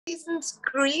Season's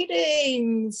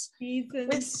greetings. Season.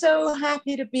 We're so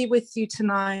happy to be with you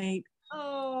tonight.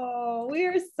 Oh,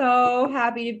 we're so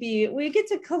happy to be. We get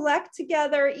to collect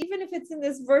together, even if it's in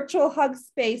this virtual hug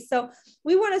space. So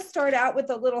we want to start out with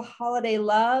a little holiday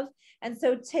love. And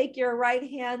so take your right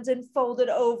hand and fold it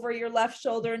over your left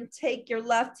shoulder, and take your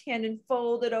left hand and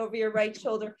fold it over your right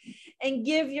shoulder, and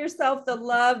give yourself the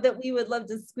love that we would love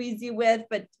to squeeze you with.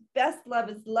 But best love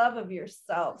is love of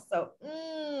yourself. So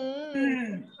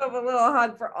have a little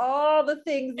hug for all the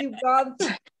things you've gone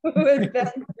through and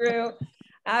been through.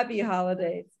 Happy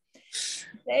holidays.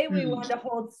 Today we want to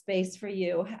hold space for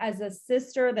you as a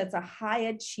sister that's a high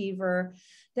achiever,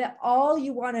 that all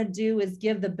you want to do is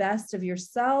give the best of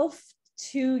yourself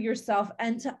to yourself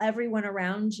and to everyone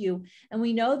around you. And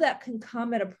we know that can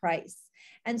come at a price.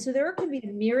 And so there can be a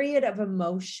myriad of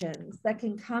emotions that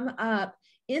can come up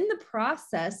in the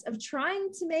process of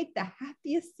trying to make the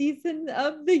happiest season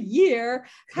of the year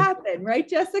happen, right,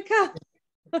 Jessica?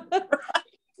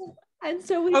 And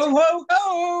so we and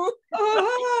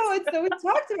so we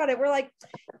talked about it. We're like,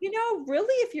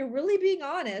 really, if you're really being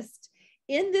honest,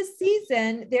 in this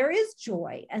season, there is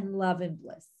joy and love and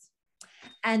bliss.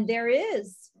 And there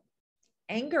is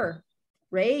anger,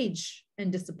 rage,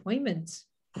 and disappointment.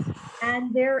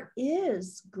 And there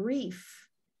is grief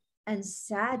and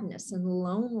sadness and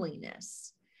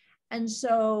loneliness. And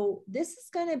so this is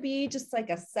going to be just like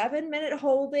a 7-minute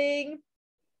holding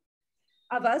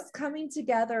of us coming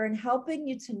together and helping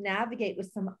you to navigate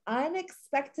with some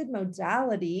unexpected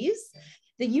modalities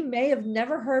that you may have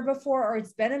never heard before, or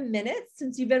it's been a minute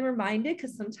since you've been reminded,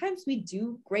 because sometimes we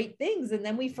do great things and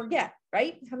then we forget,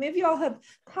 right? How many of you all have?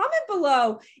 Comment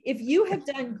below if you have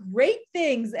done great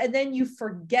things and then you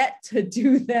forget to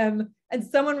do them and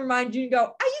someone reminds you and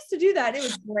go, I used to do that. It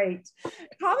was great.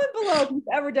 Comment below if you've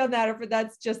ever done that, or if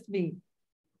that's just me.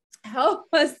 Help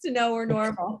us to know we're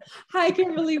normal. Hi,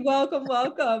 Kimberly. Welcome.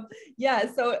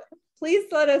 Yeah, so please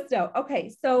let us know.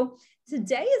 Okay, so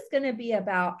today is going to be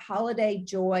about holiday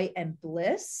joy and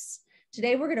bliss.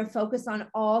 Today, we're going to focus on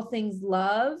all things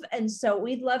love. And so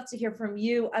we'd love to hear from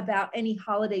you about any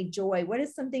holiday joy. What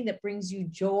is something that brings you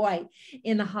joy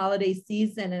in the holiday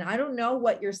season? And I don't know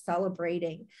what you're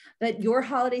celebrating, but your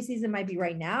holiday season might be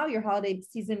right now. Your holiday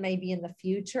season may be in the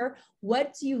future.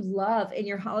 What do you love in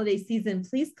your holiday season?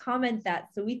 Please comment that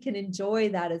so we can enjoy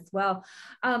that as well.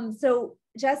 So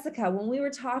Jessica, when we were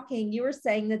talking, you were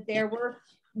saying that there were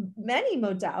many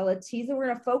modalities, and we're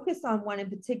going to focus on one in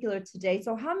particular today.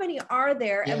 So how many are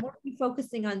there, and what are we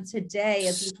focusing on today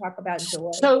as we talk about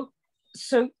joy?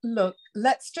 So look,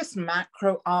 let's just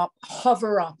macro up,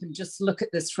 hover up, and just look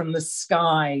at this from the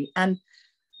sky, and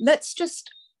let's just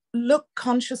look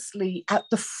consciously at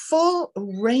the full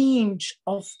range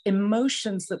of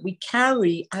emotions that we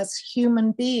carry as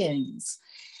human beings.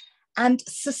 And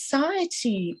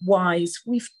society-wise,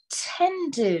 we've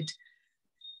tended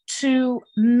to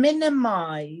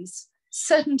minimize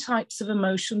certain types of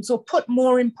emotions or put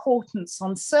more importance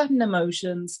on certain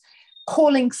emotions,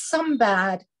 calling some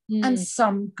bad and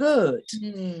some good.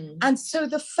 And so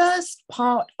the first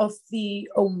part of the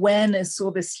awareness,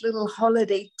 or this little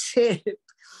holiday tip,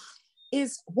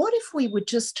 is what if we were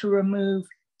just to remove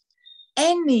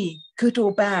any good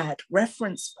or bad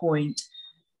reference point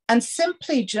and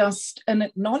simply just an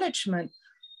acknowledgement,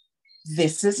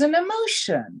 this is an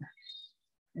emotion.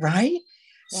 Right?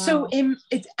 Wow. So in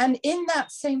that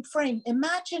same frame,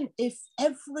 imagine if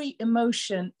every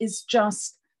emotion is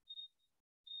just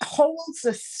holds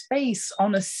a space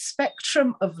on a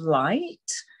spectrum of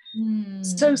light.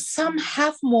 So some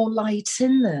have more light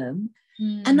in them,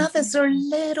 and others are a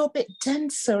little bit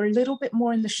denser, a little bit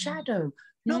more in the shadow,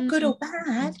 not good or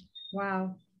bad.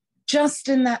 Wow. Just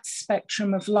in that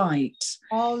spectrum of light.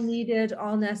 All needed,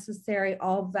 all necessary,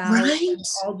 all valid, right?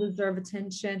 All deserve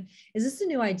attention. Is this a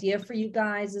new idea for you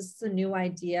guys? Is this a new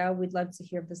idea? We'd love to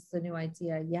hear if this is a new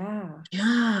idea. Yeah.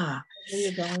 Yeah. Where are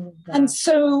you going with that? And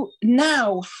so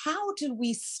now, how do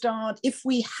we start if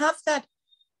we have that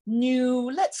new,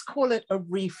 let's call it a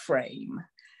reframe,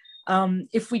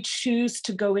 if we choose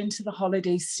to go into the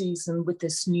holiday season with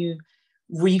this new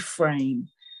reframe?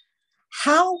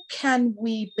 How can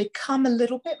we become a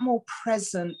little bit more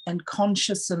present and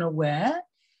conscious and aware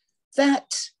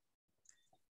that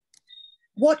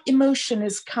what emotion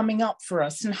is coming up for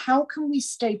us, and how can we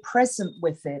stay present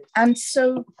with it? And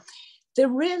so the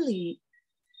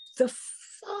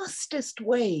fastest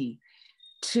way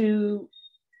to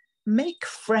make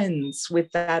friends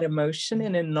with that emotion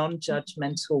in a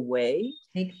non-judgmental way.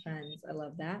 Make friends, I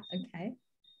love that, okay.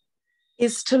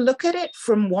 Is to look at it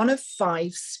from one of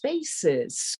 5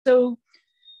 spaces. So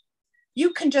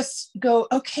you can just go,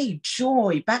 okay,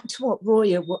 joy, back to what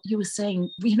Roya, what you were saying,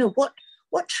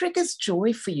 what triggers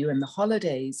joy for you in the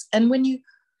holidays? And when you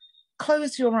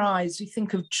close your eyes, you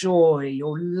think of joy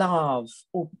or love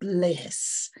or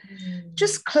bliss.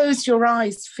 Just close your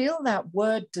eyes, feel that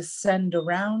word descend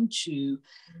around you,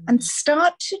 and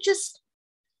start to just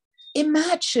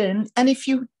imagine. And if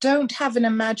you don't have an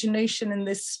imagination in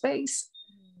this space,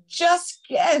 just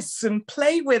guess and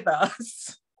play with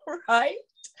us, right?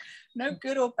 No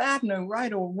good or bad, no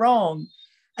right or wrong.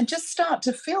 And just start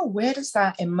to feel, where does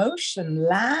that emotion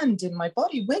land in my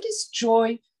body? Where does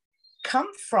joy come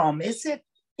from? Is it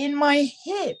in my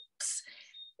hips?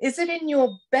 Is it in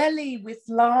your belly with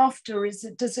laughter?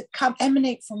 Does it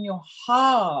emanate from your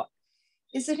heart?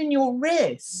 Is it in your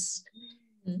wrist?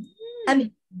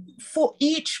 And for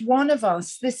each one of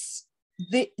us,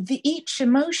 each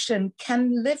emotion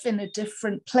can live in a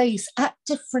different place at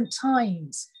different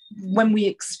times when we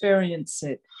experience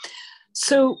it.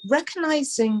 So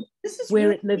recognizing this is where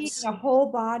really it lives, a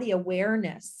whole body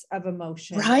awareness of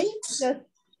emotion, right? Just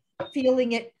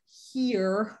feeling it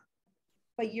here,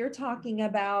 but you're talking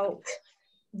about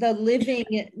the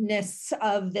livingness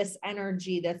of this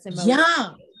energy that's emotion. Yeah,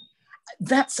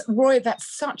 that's Roy.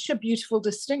 That's such a beautiful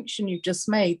distinction you just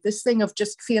made. This thing of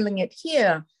just feeling it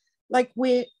here, like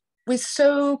we're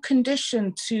so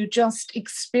conditioned to just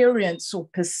experience or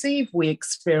perceive we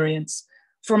experience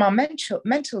from our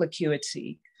mental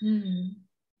acuity.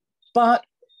 But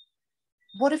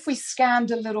what if we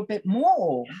scanned a little bit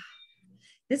more?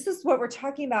 This is what we're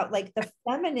talking about, like the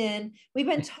feminine. We've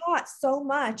been taught so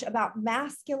much about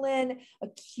masculine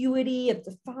acuity, of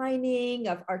defining,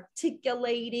 of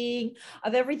articulating,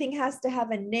 of everything has to have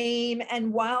a name.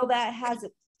 And while that has a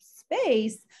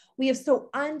space, we have so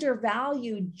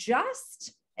undervalued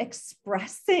just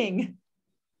expressing,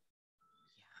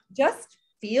 just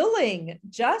feeling,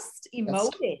 just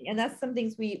emoting. And that's some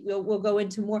things we'll go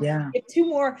into more. Yeah. We have two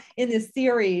more in this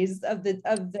series of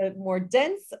the more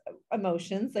dense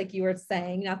emotions, like you were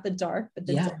saying, not the dark, but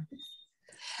the dense.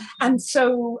 And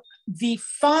so the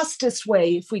fastest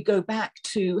way, if we go back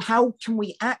to how can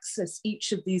we access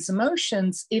each of these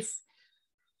emotions, if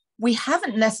we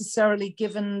haven't necessarily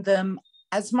given them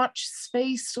as much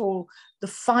space or the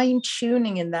fine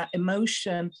tuning in that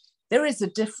emotion, there is a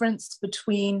difference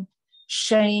between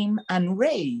shame and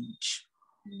rage,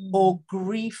 or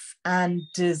grief and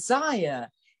desire.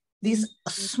 These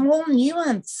small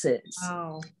nuances.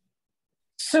 Wow.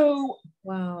 So,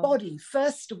 body,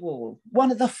 first of all, one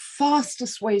of the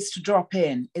fastest ways to drop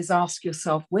in is ask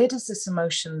yourself, where does this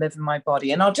emotion live in my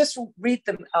body? And I'll just read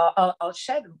them, I'll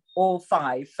share them all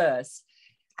 5 first.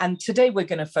 And today we're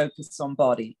going to focus on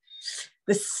body.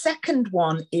 The second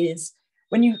one is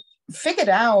when you figured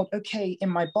out, okay, in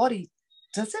my body,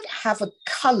 does it have a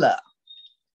color?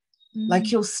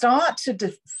 Like you'll start to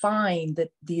define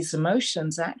that these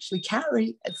emotions actually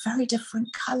carry a very different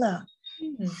color.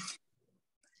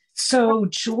 So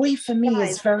joy for me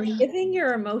is very... Giving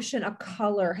your emotion a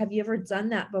color. Have you ever done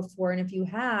that before? And if you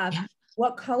have,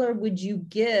 what color would you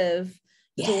give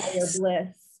joy or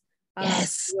bliss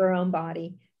to your own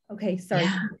body? Okay, sorry,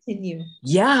 continue.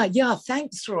 Yeah,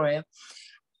 thanks, Roya.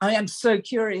 I am so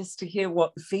curious to hear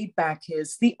what the feedback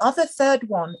is. The other third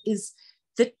one is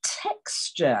the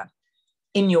texture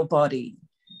in your body.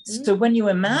 So when you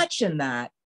imagine that,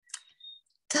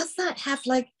 does that have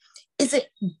is it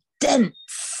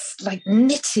dense, like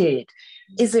knitted?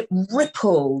 Is it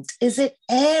rippled? Is it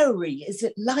airy? Is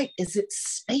it light? Is it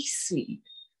spacey?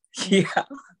 Yeah.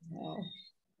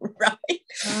 Right.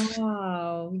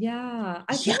 Oh, yeah.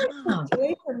 I feel like the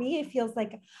joy for me, it feels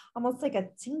like almost like a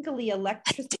tingly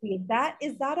electricity.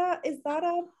 Is that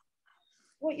a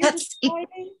what you're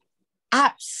describing?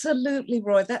 Absolutely,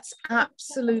 Roy. That's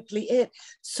absolutely it.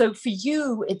 So for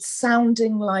you, it's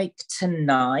sounding like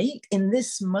tonight, in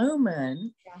this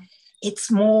moment,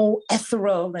 it's more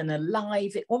ethereal and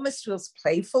alive. It almost feels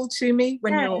playful to me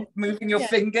when you're moving your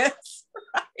fingers,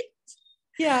 right?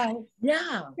 Yeah.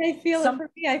 I feel it for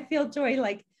me. I feel joy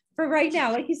like for right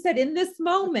now, like you said, in this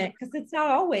moment, because it's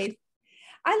not always.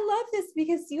 I love this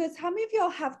because how many of y'all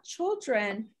have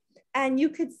children and you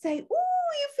could say, "Ooh,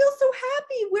 you feel so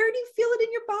happy. Where do you feel it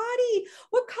in your body?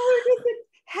 What color does it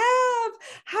have?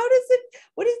 How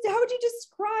would you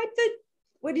describe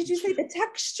what did you say? The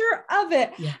texture of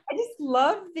it." Yeah. I just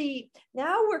love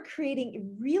now we're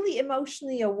creating really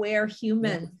emotionally aware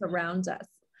humans around us.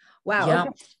 Wow. Yeah.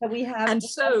 Okay. So we have,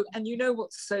 and you know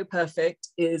what's so perfect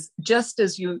is just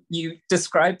as you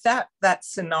described that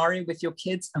scenario with your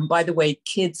kids. And by the way,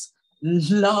 kids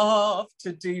love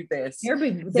to do this.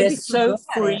 They're so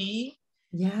free.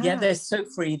 Yeah, they're so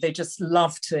free. They just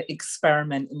love to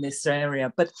experiment in this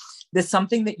area. But there's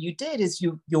something that you did is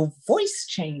your voice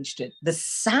changed it. The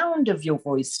sound of your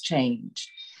voice changed.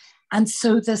 And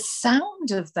so the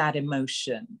sound of that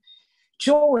emotion,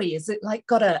 joy, is it like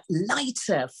got a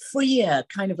lighter, freer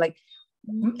kind of like,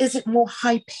 is it more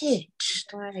high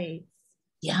pitched? Right.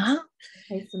 Yeah.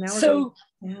 Okay, so now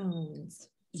we're sounds.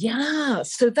 Yeah,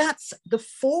 so that's the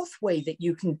fourth way that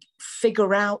you can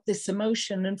figure out this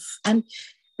emotion and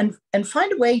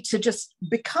find a way to just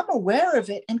become aware of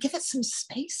it and give it some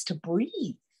space to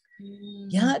breathe.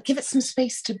 Yeah, give it some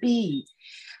space to be.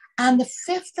 And the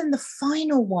fifth and the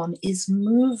final one is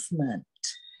movement.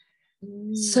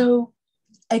 So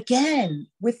again,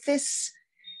 with this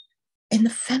in the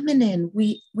feminine,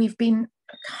 we've been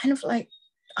kind of like,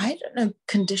 I don't know,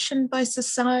 conditioned by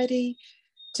society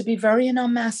to be very in our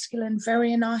masculine,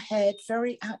 very in our head,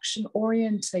 very action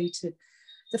orientated.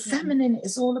 The feminine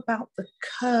is all about the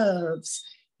curves,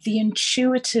 the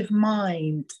intuitive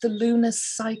mind, the lunar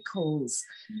cycles,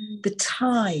 the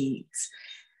tides.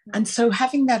 And so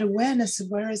having that awareness of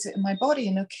where is it in my body,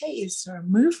 and okay, is there a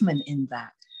movement in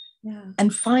that?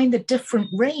 And find the different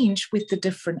range with the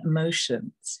different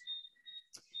emotions.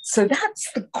 So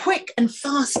that's the quick and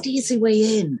fast, easy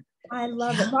way in. I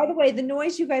love it. By the way, the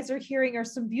noise you guys are hearing are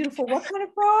some beautiful, what kind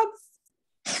of frogs?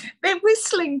 They're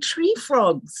whistling tree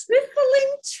frogs.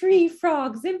 Whistling tree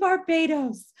frogs in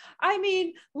Barbados. I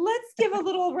mean, let's give a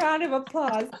little round of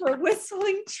applause for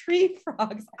whistling tree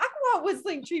frogs. I want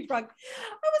whistling tree frogs.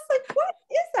 I was like, what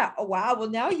is that? Oh, wow. Well,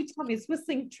 now you tell me it's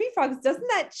whistling tree frogs. Doesn't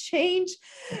that change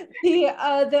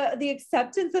the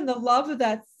acceptance and the love of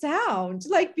that sound?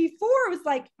 Like before, it was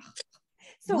like,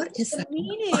 so what is the that?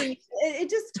 meaning, it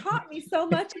just taught me so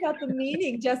much about the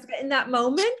meaning, Jessica, in that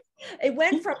moment. It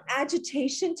went from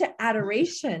agitation to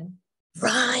adoration.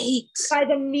 Right. By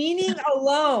the meaning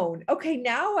alone. Okay,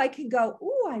 now I can go,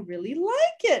 oh, I really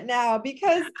like it now,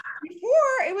 because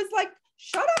before it was like,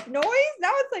 shut up, noise.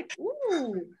 Now it's like,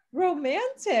 ooh,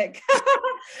 romantic.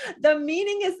 The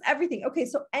meaning is everything. Okay,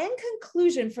 so in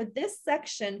conclusion for this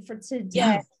section for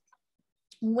today,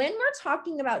 when we're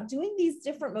talking about doing these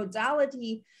different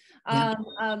modality,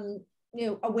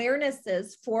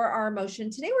 awarenesses for our emotion,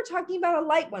 today we're talking about a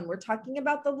light one. We're talking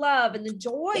about the love and the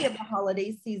joy of the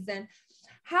holiday season.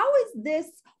 How is this,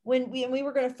 when we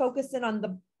were going to focus in on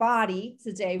the body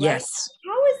today, right? Yes.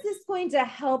 How is this going to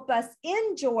help us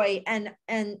in joy and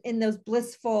in those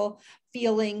blissful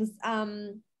feelings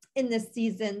in this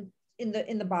season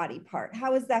in the body part?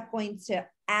 How is that going to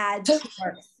add to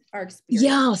our experience?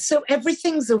 Yeah, so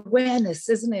everything's awareness,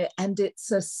 isn't it? And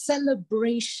it's a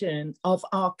celebration of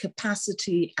our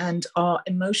capacity and our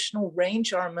emotional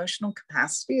range, our emotional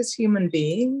capacity as human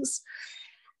beings.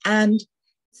 And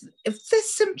if the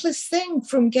simplest thing,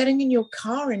 from getting in your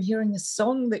car and hearing a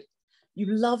song that you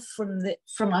love from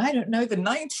I don't know, the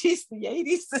 90s, the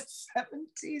 80s, the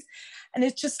 70s, and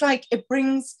it's just like it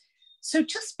brings, so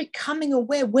just becoming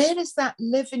aware, where does that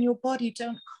live in your body?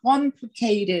 Don't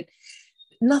complicate it.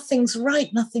 Nothing's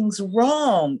right, nothing's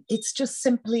wrong. It's just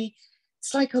simply,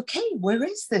 it's like, okay, where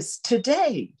is this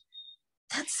today?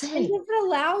 That's it. And does it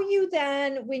allow you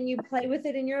then, when you play with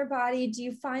it in your body, do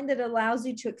you find that it allows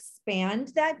you to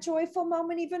expand that joyful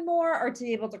moment even more, or to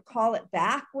be able to call it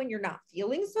back when you're not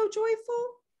feeling so joyful?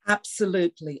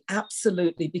 Absolutely,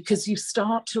 absolutely. Because you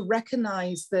start to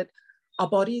recognize that our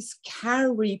bodies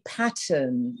carry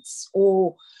patterns,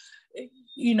 or,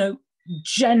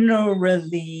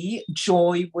 generally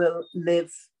joy will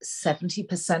live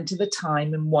 70% of the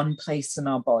time in one place in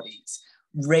our bodies.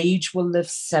 Rage will live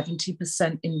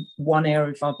 70% in one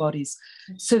area of our bodies.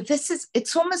 So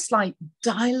it's almost like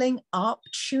dialing up,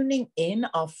 tuning in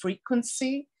our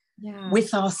frequency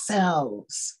with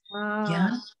ourselves.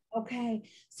 Yeah. Okay.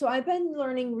 So I've been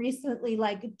learning recently,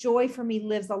 like joy for me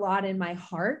lives a lot in my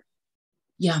heart.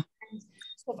 Yeah.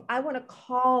 So if I want to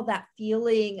call that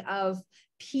feeling of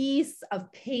peace,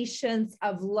 of patience,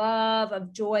 of love,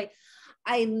 of joy,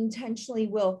 I intentionally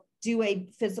will do a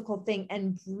physical thing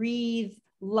and breathe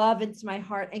love into my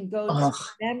heart and go to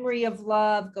memory of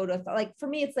love, go to, like, for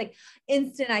me, it's like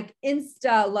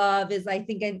insta love is, I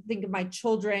think of my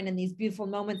children and these beautiful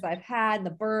moments I've had,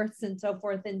 the births and so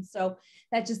forth. And so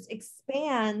that just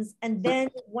expands. And then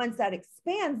once that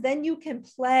expands, then you can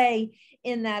play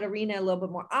in that arena a little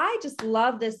bit more. I just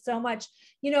love this so much.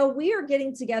 We are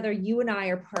getting together. You and I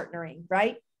are partnering,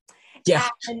 right? Yeah.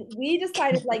 And we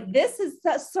decided, like, this is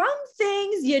some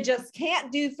things you just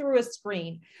can't do through a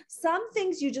screen. Some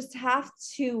things you just have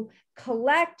to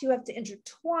collect. You have to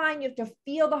intertwine. You have to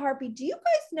feel the heartbeat. Do you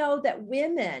guys know that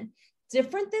women,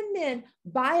 different than men,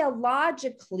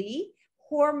 biologically,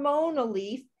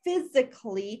 hormonally,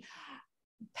 physically,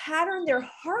 pattern their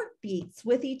heartbeats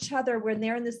with each other when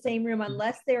they're in the same room,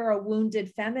 unless they're a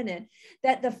wounded feminine,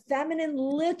 that the feminine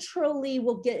literally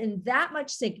will get in that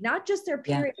much sync, not just their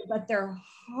period, but their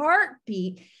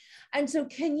heartbeat. And so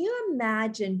can you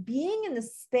imagine being in the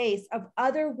space of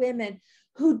other women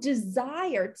who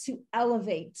desire to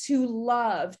elevate, to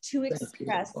love, to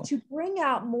express, to bring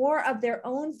out more of their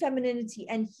own femininity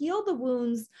and heal the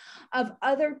wounds of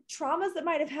other traumas that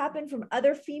might have happened from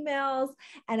other females,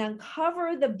 and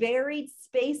uncover the buried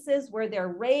spaces where their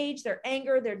rage, their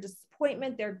anger, their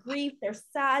disappointment, their grief, their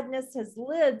sadness has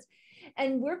lived.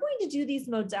 And we're going to do these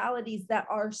modalities that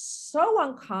are so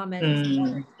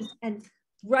uncommon and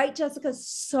right, Jessica,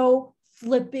 so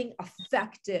flipping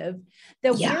effective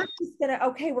that we're just gonna,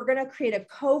 we're gonna create a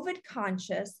COVID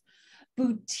conscious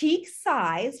boutique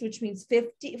size, which means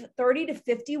 30 to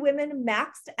 50 women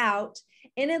maxed out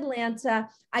in Atlanta.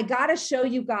 I gotta show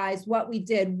you guys what we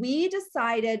did. We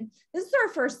decided, this is our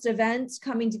first event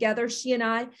coming together, she and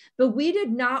I, but we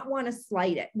did not want to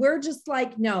slight it. We're just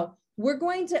like, no,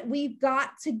 we've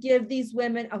got to give these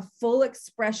women a full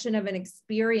expression of an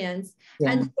experience.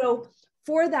 And so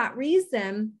for that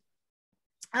reason,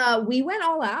 we went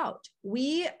all out.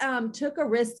 We took a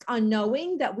risk on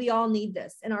knowing that we all need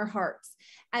this in our hearts.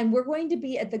 And we're going to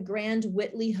be at the Grand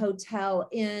Whitley Hotel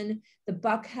in the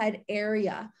Buckhead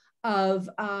area of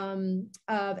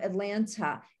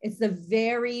Atlanta. It's a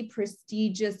very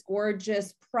prestigious,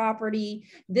 gorgeous property.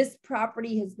 This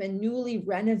property has been newly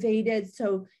renovated,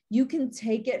 so you can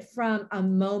take it from a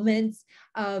moment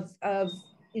of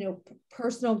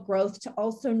personal growth to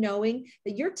also knowing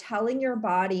that you're telling your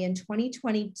body in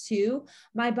 2022,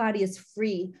 my body is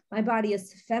free, my body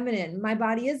is feminine, my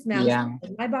body is masculine,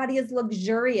 my body is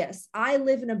luxurious. I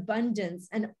live in abundance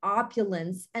and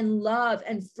opulence and love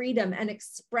and freedom and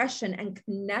expression and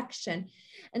connection.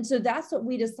 And so that's what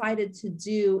we decided to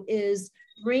do, is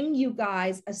bring you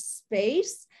guys a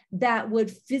space that would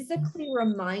physically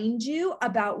remind you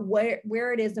about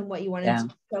where it is and what you want to do.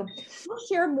 So we'll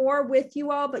share more with you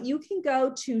all, but you can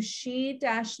go to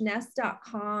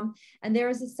SHE-ness.com, and there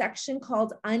is a section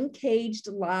called Uncaged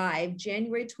Live,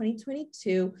 January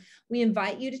 2022. We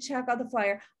invite you to check out the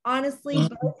flyer. Honestly,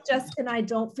 both Jessica and I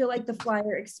don't feel like the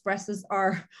flyer expresses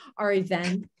our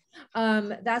event.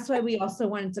 That's why we also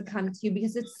wanted to come to you,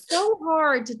 because it's so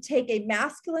hard to take a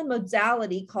masculine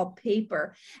modality called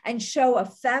paper and show a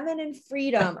feminine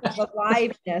freedom of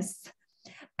aliveness.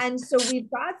 And so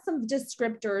we've got some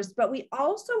descriptors, but we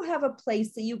also have a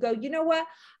place that you go, you know what,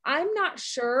 I'm not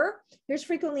sure. Here's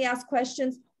frequently asked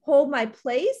questions, hold my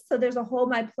place. So there's a hold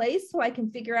my place so I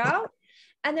can figure out.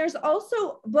 And there's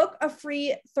also book a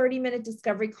free 30-minute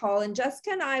discovery call. And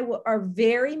Jessica and I are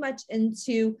very much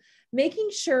into making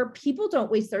sure people don't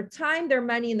waste their time, their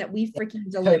money, and that we freaking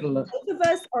deliver. Both of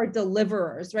us are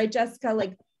deliverers, right, Jessica?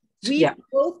 Like we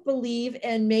both believe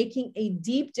in making a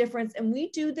deep difference. And we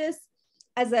do this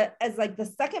as like the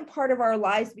second part of our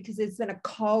lives, because it's been a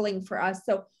calling for us.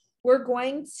 So we're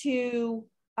going to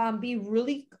be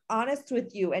really honest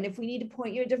with you. And if we need to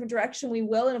point you in a different direction, we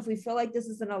will. And if we feel like this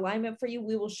is an alignment for you,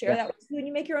 we will share that with you, and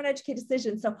you make your own educated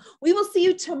decision. So we will see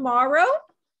you tomorrow.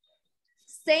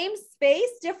 Same space,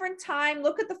 different time.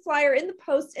 Look at the flyer in the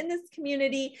post in this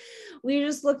community. We're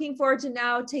just looking forward to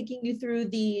now taking you through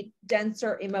the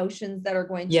denser emotions that are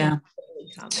going to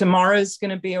come. Tomorrow's going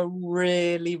to be a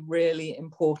really, really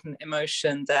important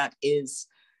emotion that is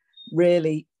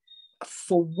really,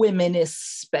 for women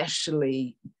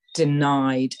especially,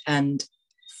 denied. And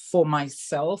for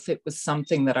myself, it was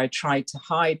something that I tried to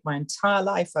hide my entire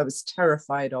life. I was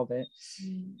terrified of it.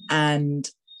 And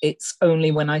it's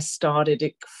only when I started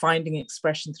finding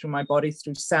expression through my body,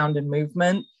 through sound and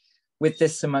movement with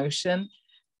this emotion,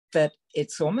 that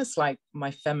it's almost like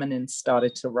my feminine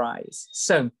started to rise.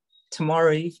 So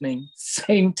tomorrow evening,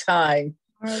 same time.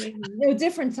 No,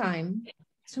 different time.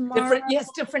 Tomorrow.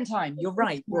 Different time. You're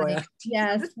right, Roya.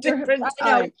 Yes, different time. I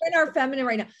know, we're in our feminine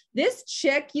right now. This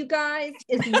chick, you guys,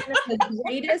 is one of the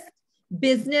greatest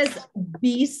business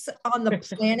beasts on the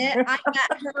planet. I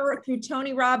met her through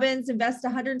Tony Robbins, invest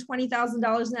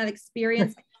 $120,000 in that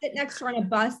experience. I sit next to her on a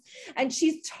bus, and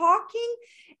she's talking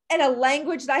in a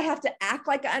language that I have to act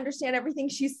like I understand everything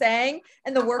she's saying,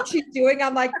 and the work she's doing.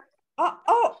 I'm like,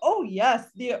 oh yes,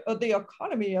 the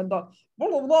economy and the blah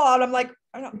blah blah. And I'm like,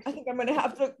 I think I'm gonna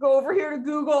have to go over here to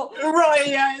Google. Right?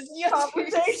 Yes.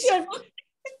 Conversation.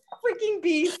 Freaking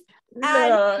beast.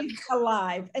 And he's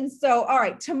alive. And so, all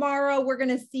right, tomorrow we're going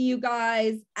to see you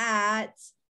guys at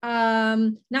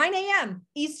 9 a.m.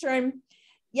 Eastern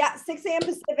Yeah, 6 a.m.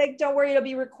 Pacific. Don't worry, it'll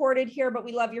be recorded here, but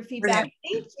we love your feedback. Brilliant.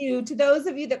 Thank you to those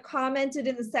of you that commented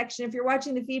in the section. If you're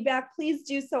watching the feedback, please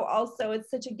do so also. It's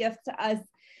such a gift to us.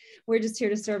 We're just here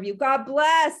to serve you. God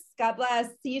bless. God bless.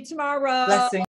 See you tomorrow. Blessing.